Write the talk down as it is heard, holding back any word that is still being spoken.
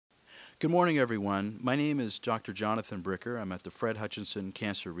Good morning, everyone. My name is Dr. Jonathan Bricker. I'm at the Fred Hutchinson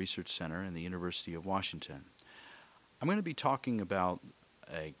Cancer Research Center in the University of Washington. I'm going to be talking about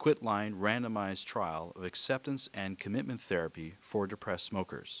a Quitline randomized trial of acceptance and commitment therapy for depressed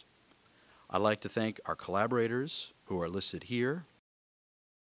smokers. I'd like to thank our collaborators who are listed here,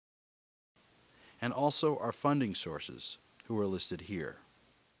 and also our funding sources who are listed here.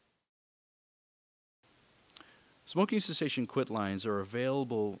 Smoking cessation Quitlines are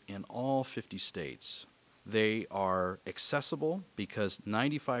available in all 50 states. They are accessible because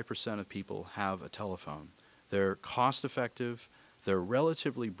 95% of people have a telephone. They're cost-effective, they're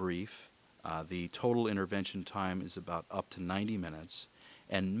relatively brief. The total intervention time is about up to 90 minutes,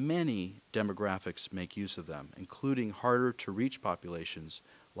 and many demographics make use of them, including harder-to-reach populations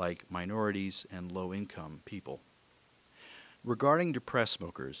like minorities and low-income people. Regarding depressed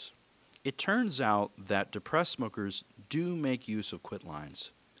smokers, it turns out that depressed smokers do make use of Quitlines.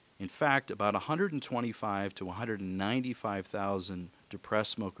 In fact, about 125 to 195,000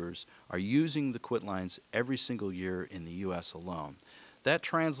 depressed smokers are using the Quitlines every single year in the U.S. alone. That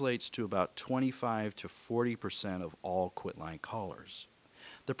translates to about 25 to 40% of all Quitline callers.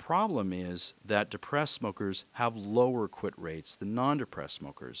 The problem is that depressed smokers have lower quit rates than non-depressed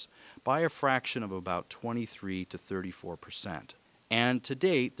smokers by a fraction of about 23 to 34%. And to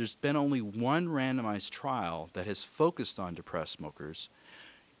date, there's been only one randomized trial that has focused on depressed smokers.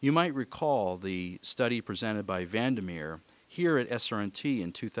 You might recall the study presented by Vandermeer here at SRNT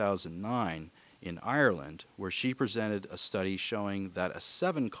in 2009 in Ireland, where she presented a study showing that a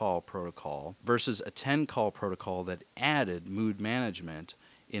 7-call protocol versus a 10-call protocol that added mood management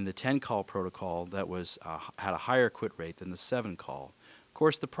in the 10-call protocol that had a higher quit rate than the 7-call. Of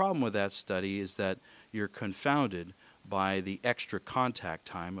course, the problem with that study is that you're confounded by the extra contact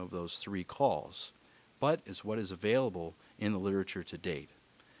time of those 3 calls, but is what is available in the literature to date.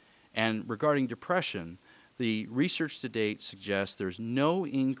 And regarding depression, the research to date suggests there's no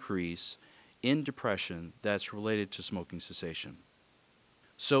increase in depression that's related to smoking cessation.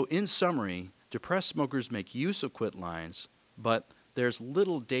 So in summary, depressed smokers make use of Quitlines, but there's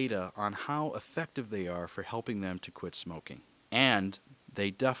little data on how effective they are for helping them to quit smoking. And they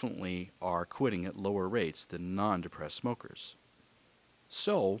definitely are quitting at lower rates than non-depressed smokers.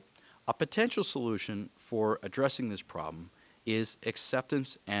 So, a potential solution for addressing this problem is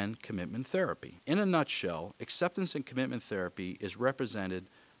acceptance and commitment therapy. In a nutshell, acceptance and commitment therapy is represented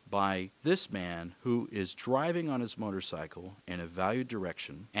by this man who is driving on his motorcycle in a valued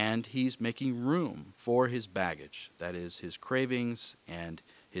direction, and he's making room for his baggage, that is, his cravings and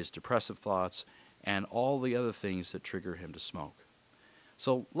his depressive thoughts and all the other things that trigger him to smoke.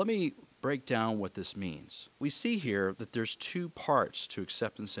 So let me break down what this means. We see here that there's 2 parts to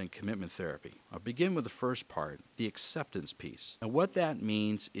acceptance and commitment therapy. I'll begin with the first part, the acceptance piece. And what that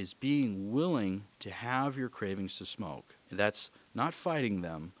means is being willing to have your cravings to smoke. That's not fighting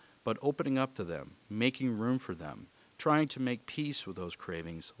them, but opening up to them, making room for them, trying to make peace with those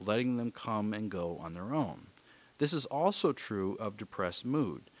cravings, letting them come and go on their own. This is also true of depressed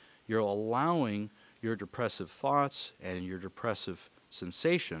mood. You're allowing your depressive thoughts and your depressive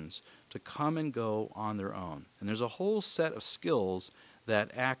sensations to come and go on their own. And there's a whole set of skills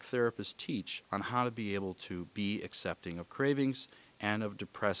that ACT therapists teach on how to be able to be accepting of cravings and of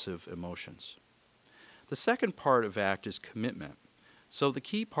depressive emotions. The second part of ACT is commitment. So the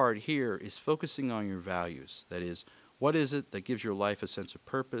key part here is focusing on your values. That is, what is it that gives your life a sense of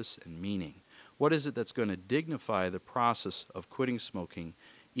purpose and meaning? What is it that's going to dignify the process of quitting smoking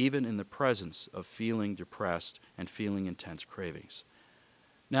even in the presence of feeling depressed and feeling intense cravings?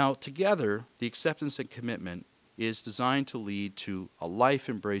 Now, together, the acceptance and commitment is designed to lead to a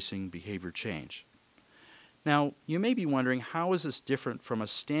life-embracing behavior change. Now, you may be wondering, how is this different from a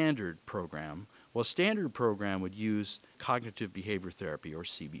standard program? Well, a standard program would use cognitive behavior therapy, or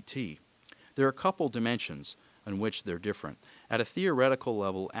CBT. There are a couple dimensions on which they're different. At a theoretical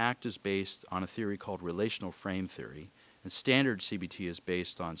level, ACT is based on a theory called relational frame theory, and standard CBT is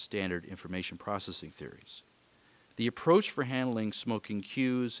based on standard information processing theories. The approach for handling smoking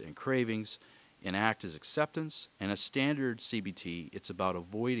cues and cravings in ACT is acceptance, and a standard CBT, it's about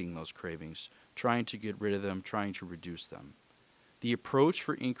avoiding those cravings, trying to get rid of them, trying to reduce them. The approach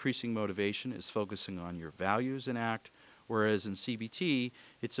for increasing motivation is focusing on your values in ACT, whereas in CBT,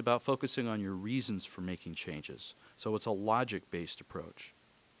 it's about focusing on your reasons for making changes. So it's a logic-based approach.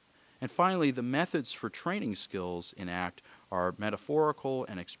 And finally, the methods for training skills in ACT are metaphorical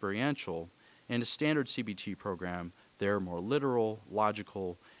and experiential. In a standard CBT program, they're more literal,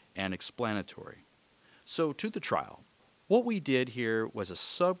 logical, and explanatory. So to the trial. What we did here was a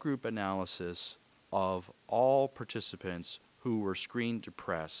subgroup analysis of all participants who were screened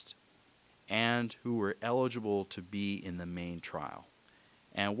depressed and who were eligible to be in the main trial.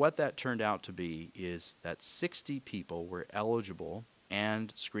 And what that turned out to be is that 60 people were eligible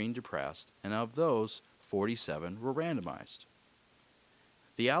and screen depressed, and of those, 47 were randomized.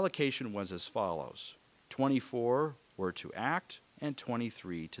 The allocation was as follows: 24 were to ACT and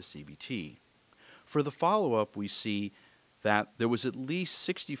 23 to CBT. For the follow-up, we see that there was at least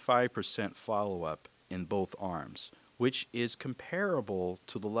 65% follow-up in both arms, which is comparable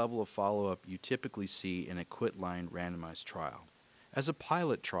to the level of follow-up you typically see in a Quitline randomized trial. As a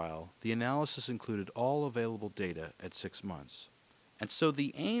pilot trial, the analysis included all available data at 6 months. And so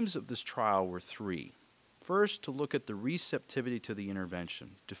the aims of this trial were three. First, to look at the receptivity to the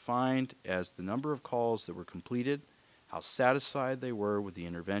intervention, defined as the number of calls that were completed, how satisfied they were with the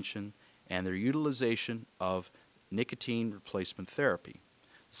intervention, and their utilization of nicotine replacement therapy.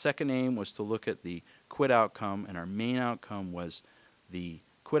 The second aim was to look at the quit outcome, and our main outcome was the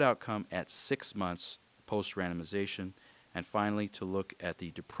quit outcome at 6 months post-randomization, and finally to look at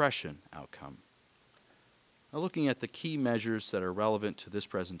the depression outcome. Now, looking at the key measures that are relevant to this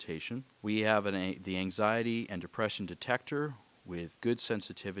presentation, we have the anxiety and depression detector with good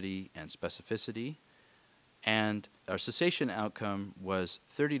sensitivity and specificity, and our cessation outcome was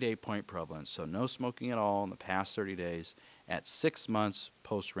 30-day point prevalence, so no smoking at all in the past 30 days at 6 months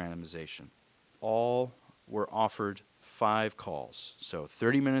post-randomization. All were offered 5 calls, so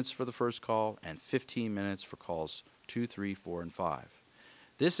 30 minutes for the first call and 15 minutes for calls 2, 3, 4, and 5.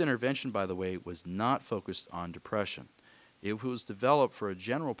 This intervention, by the way, was not focused on depression. It was developed for a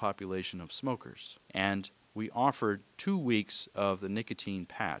general population of smokers, and we offered 2 weeks of the nicotine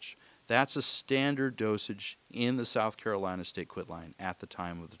patch. That's a standard dosage in the South Carolina State Quitline at the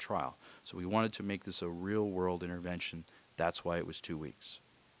time of the trial. So we wanted to make this a real-world intervention. That's why it was 2 weeks.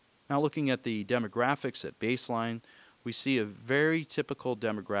 Now, looking at the demographics at baseline, we see a very typical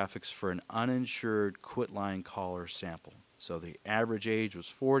demographics for an uninsured Quitline caller sample. So the average age was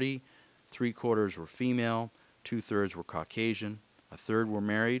 40, 3/4 were female, 2/3 were Caucasian, 1/3 were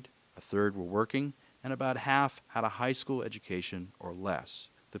married, 1/3 were working, and about half had a high school education or less.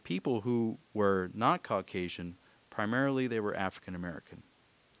 The people who were not Caucasian, primarily they were African American.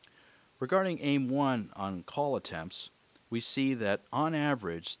 Regarding aim 1 on call attempts, we see that on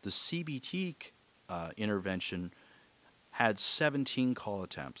average the CBT intervention had 17 call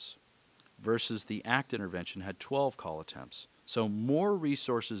attempts, versus the ACT intervention had 12 call attempts. So more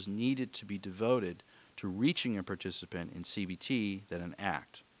resources needed to be devoted to reaching a participant in CBT than in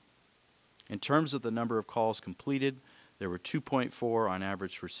ACT. In terms of the number of calls completed, there were 2.4 on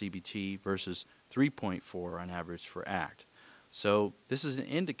average for CBT versus 3.4 on average for ACT. So this is an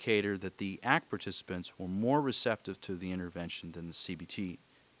indicator that the ACT participants were more receptive to the intervention than the CBT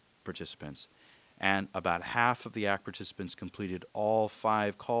participants. And about half of the ACT participants completed all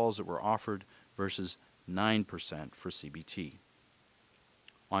 5 calls that were offered versus 9% for CBT.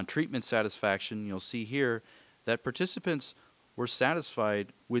 On treatment satisfaction, you'll see here that participants were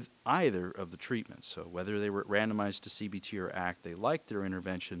satisfied with either of the treatments. So whether they were randomized to CBT or ACT, they liked their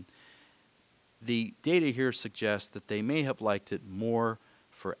intervention. The data here suggests that they may have liked it more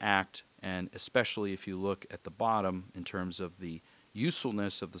for ACT, and especially if you look at the bottom in terms of the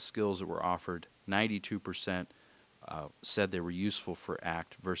usefulness of the skills that were offered, 92% said they were useful for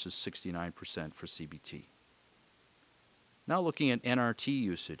ACT versus 69% for CBT. Now looking at NRT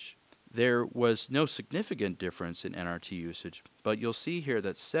usage, there was no significant difference in NRT usage, but you'll see here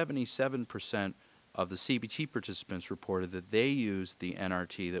that 77% of the CBT participants reported that they used the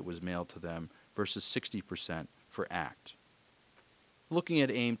NRT that was mailed to them versus 60% for ACT. Looking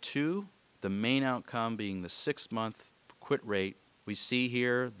at aim 2, the main outcome being the 6-month quit rate, we see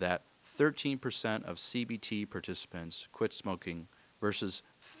here that 13% of CBT participants quit smoking versus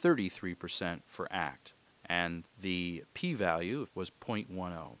 33% for ACT, and the p-value was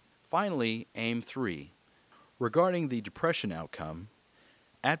 0.10. Finally, aim 3. Regarding the depression outcome,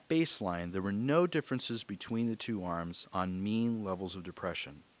 at baseline there were no differences between the 2 arms on mean levels of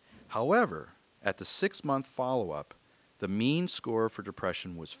depression. However, at the 6-month follow-up, the mean score for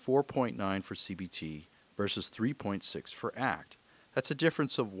depression was 4.9 for CBT versus 3.6 for ACT. That's a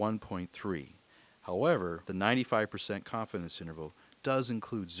difference of 1.3. However, the 95% confidence interval does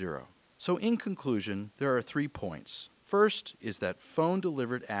include 0. So in conclusion, there are 3 points. First is that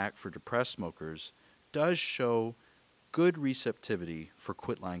phone-delivered ACT for depressed smokers does show good receptivity for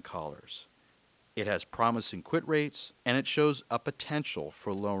Quitline callers. It has promising quit rates, and it shows a potential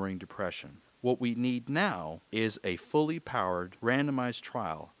for lowering depression. What we need now is a fully powered, randomized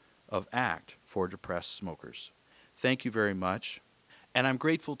trial of ACT for depressed smokers. Thank you very much. And I'm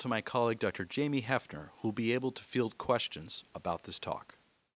grateful to my colleague, Dr. Jamie Hefner, who will be able to field questions about this talk.